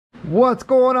What's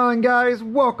going on, guys?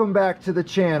 Welcome back to the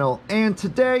channel, and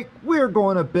today we're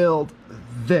going to build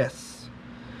this.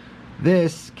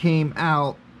 This came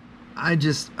out, I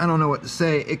don't know what to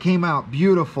say. It came out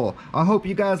beautiful. I hope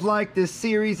you guys like this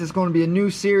series. It's going to be a new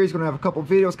series. Going to have a couple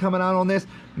videos coming out on this.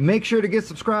 Make sure to get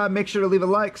subscribed. Make sure to leave a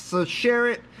like. So share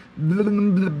it. Blah, blah,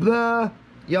 blah, blah.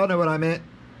 Y'all know what I meant.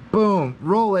 Boom.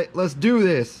 Roll it. Let's do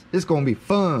this. It's going to be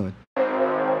fun.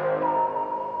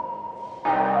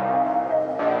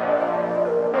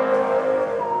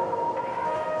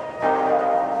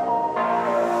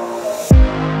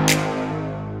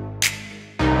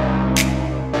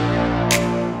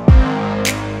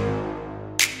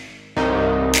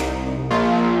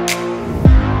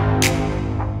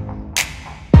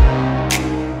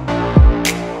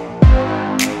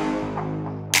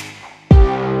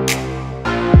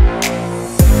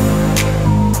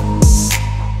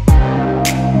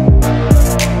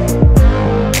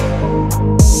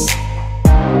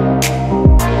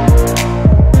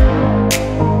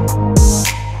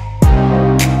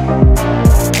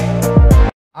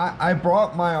 I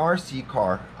brought my RC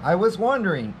car. I was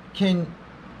wondering, can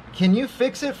you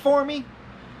fix it for me?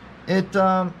 It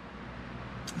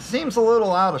seems a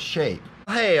little out of shape.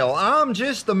 Hell, I'm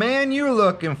just the man you're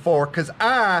looking for, because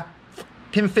I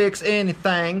can fix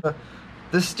anything.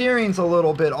 The steering's a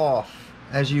little bit off,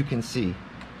 as you can see.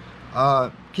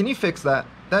 Can you fix that?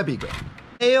 That'd be good.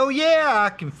 Hell yeah, I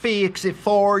can fix it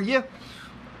for you.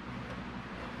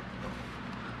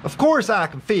 Of course I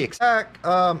can fix it.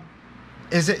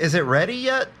 Is it ready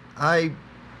yet?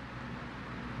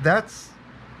 That's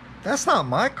not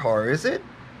my car, is it?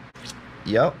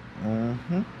 Yep.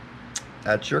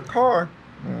 That's your car.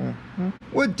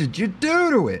 What did you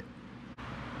do to it?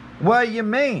 What do you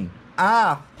mean?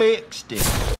 I fixed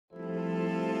it.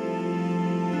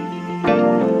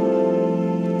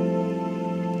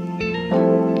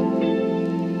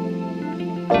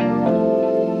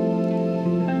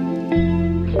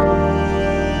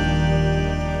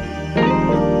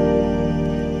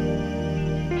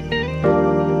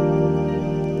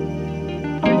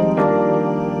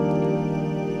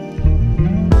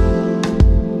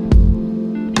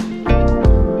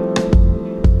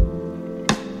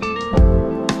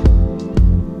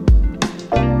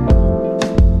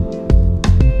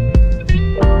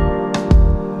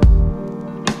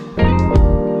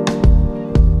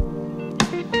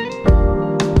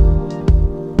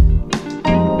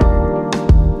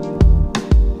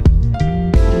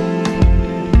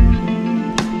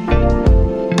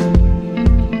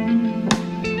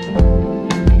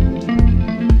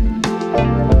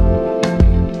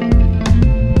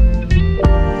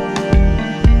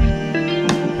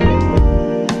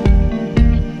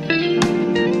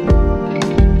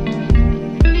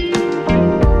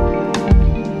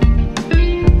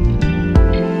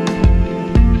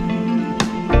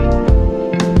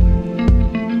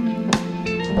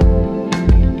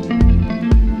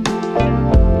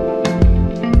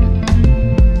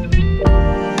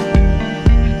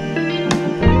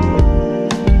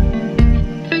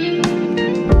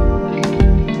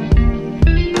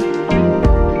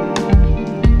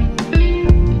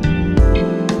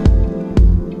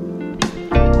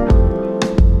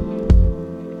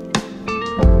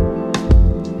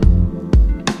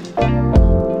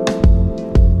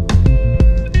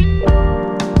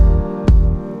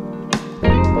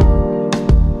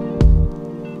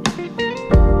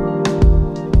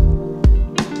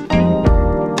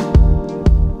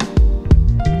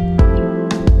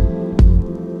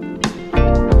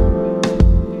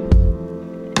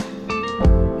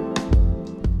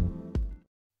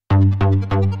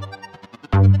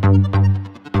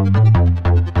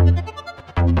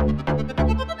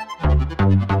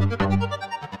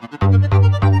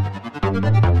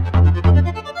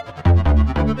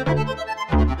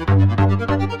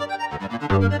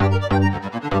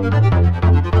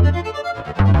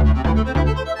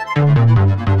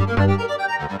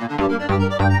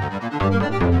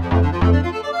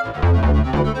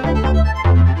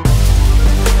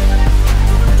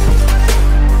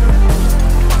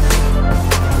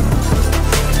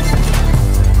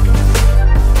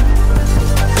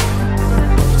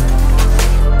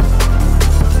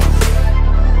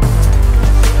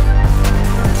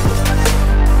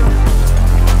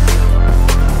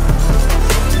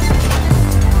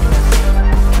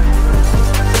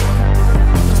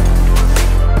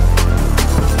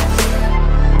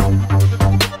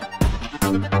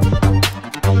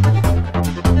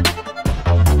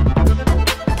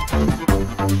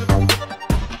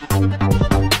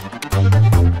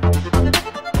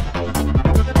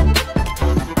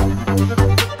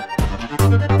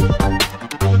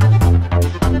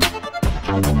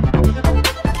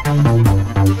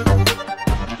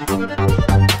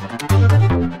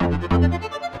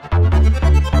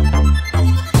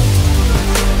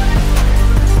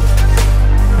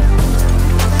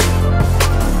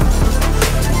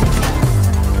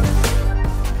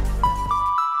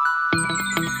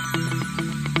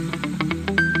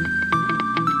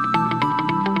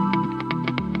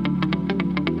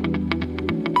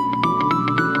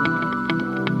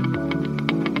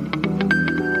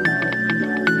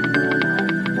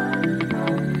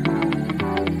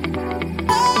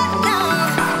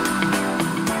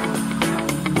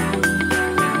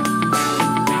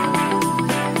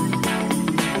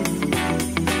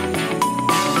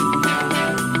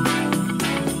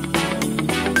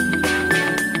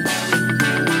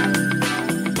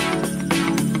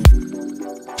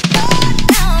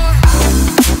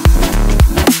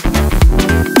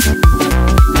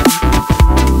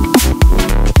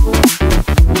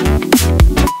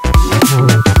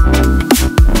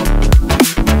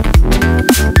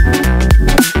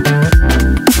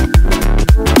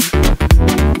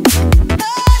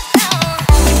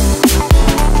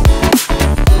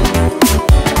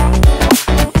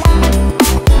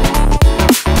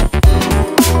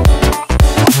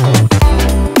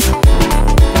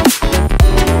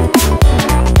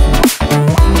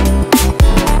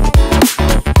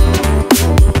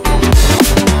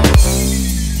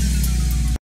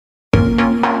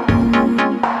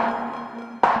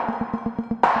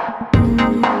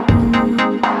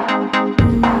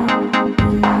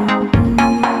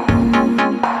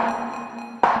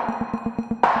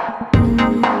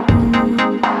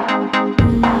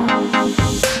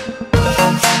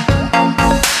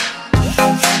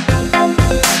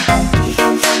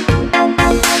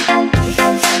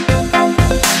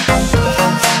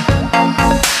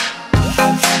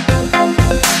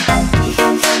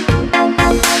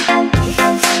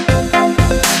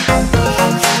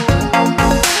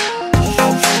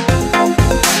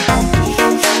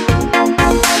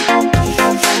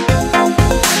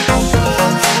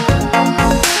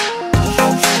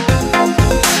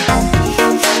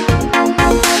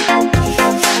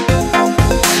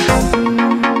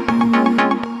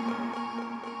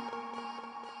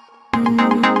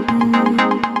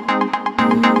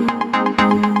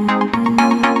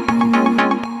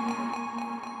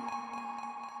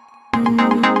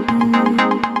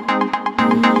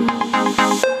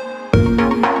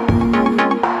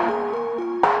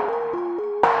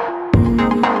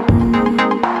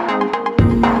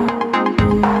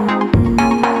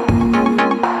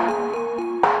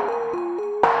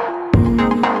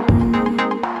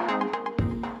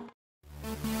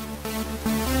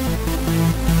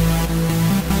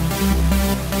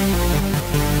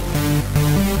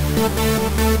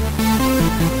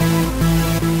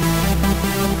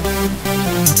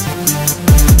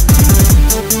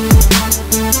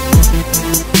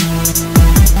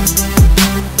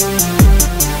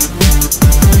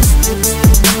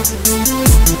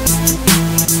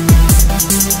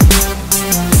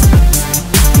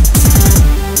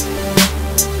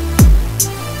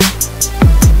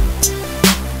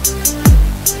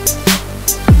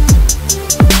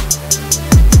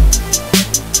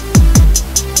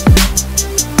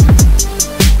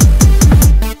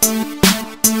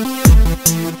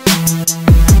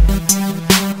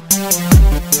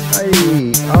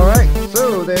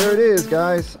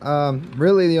 Guys,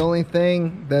 really the only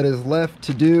thing that is left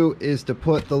to do is to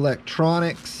put the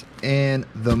electronics and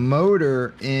the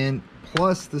motor in,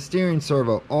 plus the steering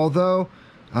servo, although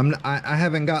I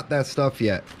haven't got that stuff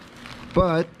yet.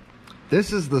 But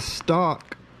this is the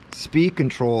stock speed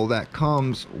control that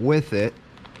comes with it,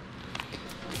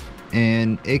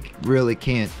 and it really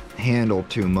can't handle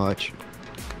too much.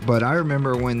 But I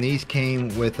remember when these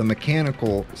came with a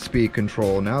mechanical speed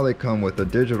control. Now they come with a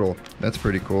digital. That's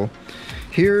pretty cool.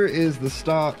 Here is the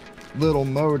stock little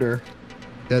motor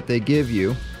that they give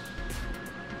you,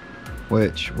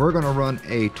 which we're going to run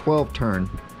a 12-turn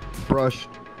brushed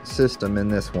system in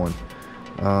this one.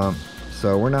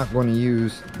 So we're not going to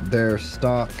use their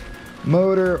stock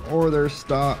motor or their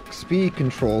stock speed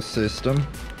control system.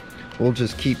 We'll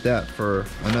just keep that for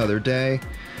another day.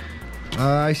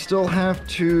 I still have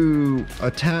to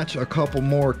attach a couple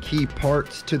more key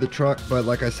parts to the truck, but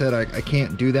like I said, I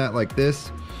can't do that like this.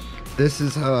 This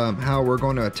is how we're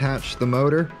going to attach the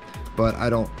motor, but I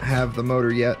don't have the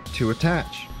motor yet to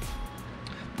attach.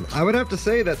 I would have to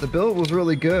say that the build was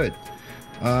really good.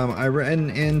 I ran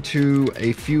into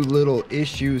a few little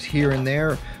issues here and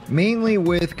there, mainly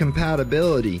with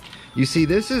compatibility. You see,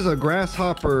 this is a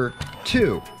Grasshopper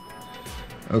 2,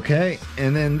 okay?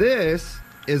 And then this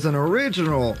is an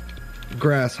original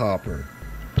Grasshopper.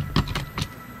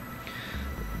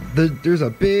 There's a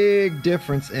big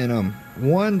difference in them.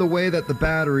 One, the way that the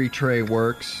battery tray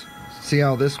works. See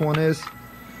how this one is?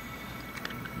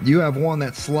 You have one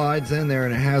that slides in there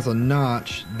and it has a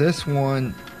notch. This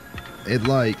one, it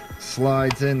like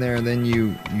slides in there and then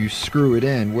you screw it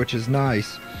in, which is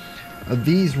nice.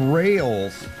 These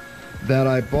rails that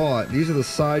I bought, these are the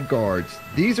side guards.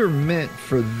 These are meant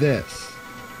for this.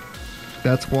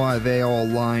 That's why they all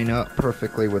line up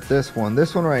perfectly with this one.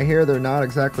 This one right here, they're not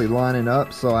exactly lining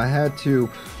up, so I had to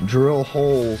drill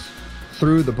holes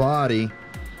through the body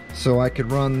so I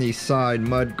could run these side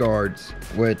mud guards,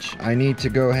 which I need to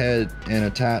go ahead and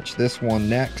attach this one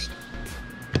next.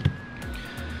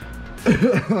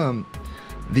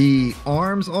 The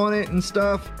arms on it and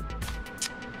stuff,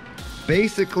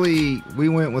 basically we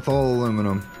went with all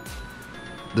aluminum.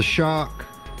 The shock,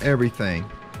 everything.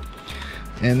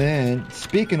 And then,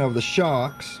 speaking of the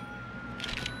shocks,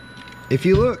 if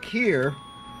you look here,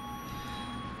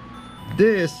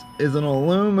 this is an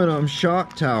aluminum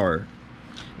shock tower.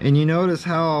 And you notice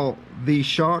how these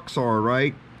shocks are,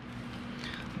 right?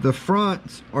 The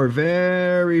fronts are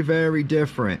very, very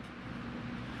different.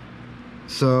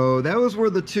 So that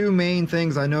were the two main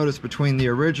things I noticed between the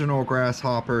original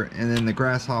Grasshopper and then the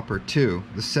Grasshopper 2,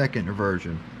 the second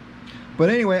version. But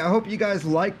anyway, I hope you guys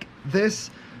like this.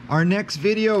 Our next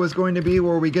video is going to be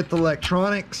where we get the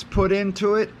electronics put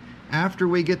into it. After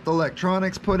we get the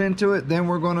electronics put into it, then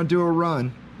we're going to do a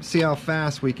run. See how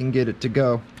fast we can get it to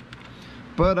go.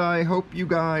 But I hope you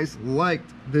guys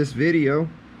liked this video.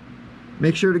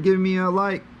 Make sure to give me a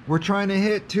like. We're trying to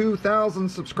hit 2,000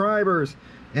 subscribers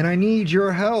and I need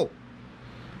your help.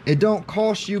 It don't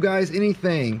cost you guys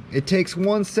anything. It takes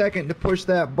 1 second to push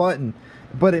that button,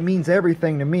 but it means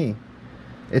everything to me.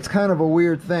 It's kind of a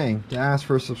weird thing to ask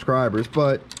for subscribers,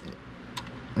 but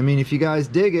I mean, if you guys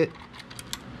dig it,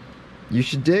 you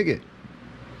should dig it.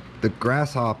 The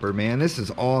Grasshopper, man, this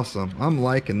is awesome. I'm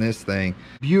liking this thing.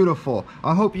 Beautiful.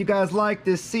 I hope you guys like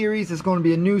this series. It's going to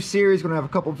be a new series. Going to have a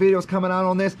couple videos coming out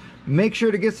on this. Make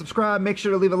sure to get subscribed. Make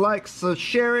sure to leave a like. So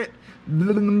share it.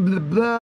 Blah, blah, blah, blah.